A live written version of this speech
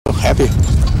happy.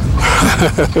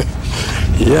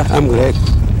 Yeah, I'm glad.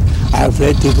 I'm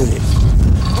glad today.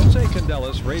 Jose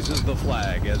Candelas raises the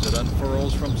flag as it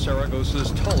unfurls from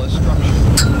Saragosa's tallest structure,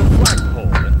 the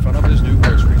flagpole in front of his new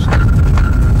grocery store.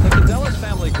 The Candelas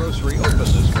family grocery opened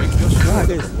this week just short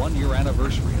of the one-year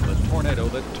anniversary of the tornado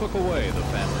that took away the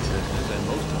family business and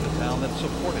most of the town that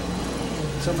supported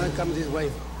it. Someone comes this way,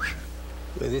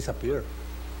 they disappear.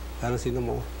 I don't see no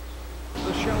more.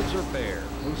 The shelves are bare.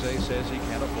 Jose says he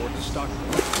can't afford to stock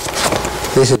them.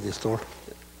 This is the store.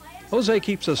 Jose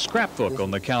keeps a scrapbook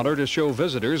on the counter to show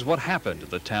visitors what happened to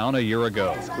the town a year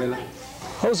ago.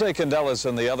 Jose Candelas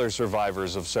and the other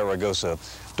survivors of Saragosa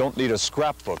don't need a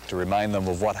scrapbook to remind them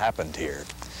of what happened here.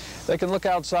 They can look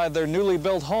outside their newly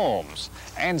built homes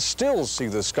and still see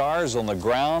the scars on the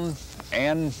ground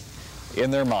and in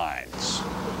their minds.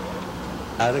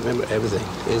 I remember everything.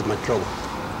 It's my trouble.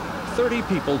 30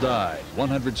 people died.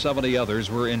 170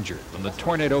 others were injured when the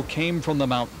tornado came from the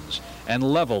mountains and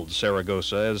leveled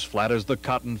Saragosa as flat as the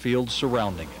cotton fields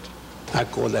surrounding it. I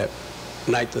call that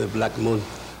night of the black moon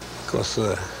because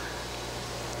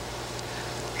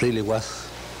really was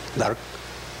dark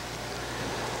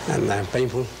and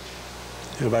painful.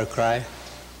 Everybody cried.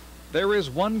 There is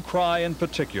one cry in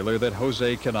particular that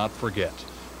Jose cannot forget.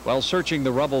 While searching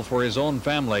the rubble for his own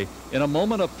family, in a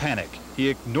moment of panic, he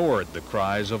ignored the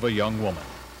cries of a young woman.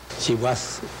 She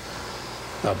was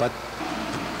about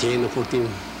 10 or 14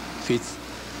 feet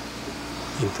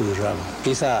into the rubble.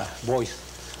 It's a voice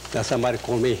that somebody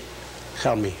called me,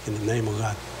 help me in the name of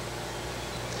God.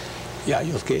 Yeah,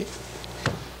 you okay?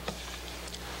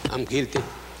 I'm guilty.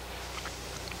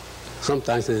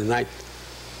 Sometimes in the night,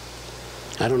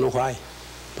 I don't know why,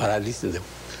 but I listen to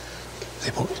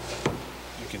the voice.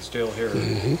 You can still hear her.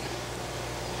 Mm-hmm.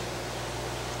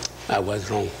 I was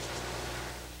wrong.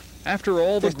 After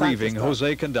all the grieving,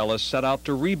 Jose Candelas set out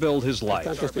to rebuild his life.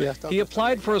 He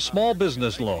applied for a small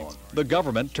business loan. The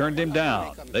government turned him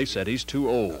down. They said he's too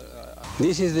old.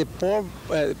 This is the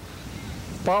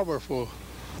powerful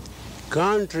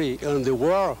country in the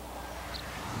world.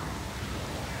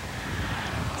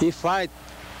 He fight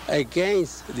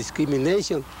against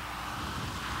discrimination.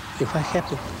 If I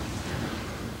happen.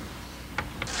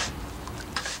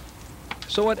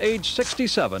 So at age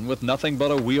 67, with nothing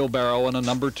but a wheelbarrow and a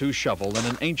number 2 shovel and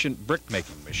an ancient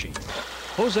brick-making machine,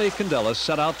 Jose Candelas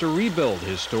set out to rebuild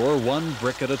his store one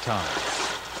brick at a time.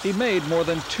 He made more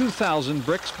than 2,000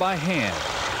 bricks by hand.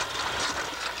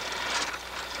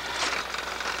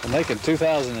 Well, making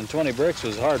 2,020 bricks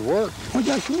was hard work. Oh,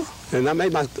 yeah, sure. And I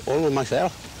made all of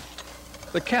myself.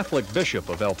 The Catholic bishop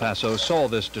of El Paso saw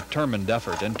this determined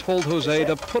effort and told Jose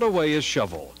to put away his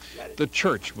shovel. The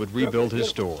church would rebuild his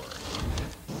store.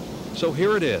 So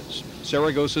here it is,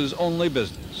 Saragosa's only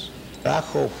business. I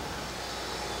hope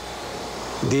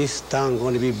this town is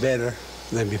going to be better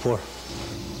than before.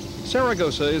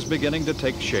 Saragosa is beginning to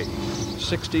take shape.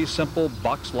 60 simple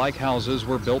box-like houses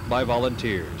were built by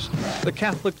volunteers. The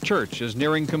Catholic Church is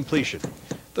nearing completion.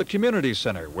 The community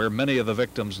center, where many of the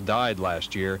victims died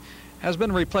last year, has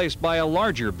been replaced by a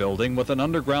larger building with an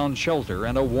underground shelter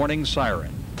and a warning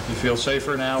siren. You feel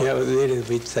safer now? Yeah, a little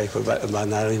bit safer, but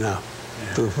not enough.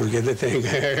 Yeah. To forget the thing.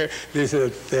 This is a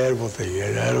terrible thing,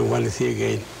 and I don't want to see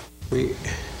again. We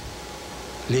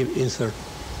live insert.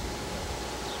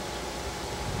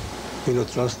 You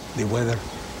don't trust the weather.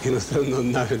 You don't know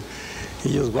nothing.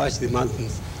 You just watch the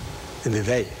mountains in the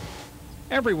day.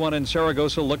 Everyone in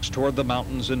Saragosa looks toward the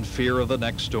mountains in fear of the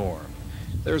next storm.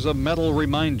 There's a metal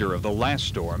reminder of the last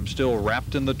storm still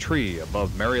wrapped in the tree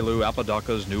above Mary Lou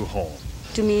Apodaca's new home.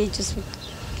 To me, just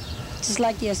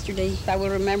like yesterday, I will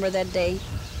remember that day.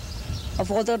 Of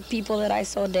all the people that I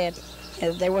saw dead,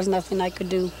 there was nothing I could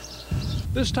do.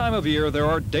 This time of year, there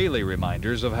are daily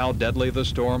reminders of how deadly the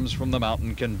storms from the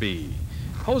mountain can be.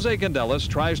 Jose Candelas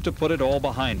tries to put it all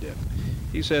behind him.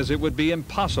 He says it would be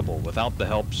impossible without the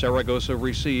help Saragosa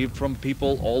received from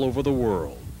people all over the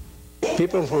world.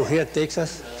 People from here,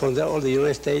 Texas, from all the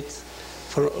United States,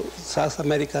 from South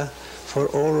America, for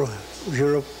all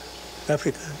Europe,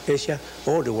 Africa, Asia,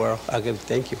 all the world, I give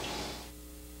thank you.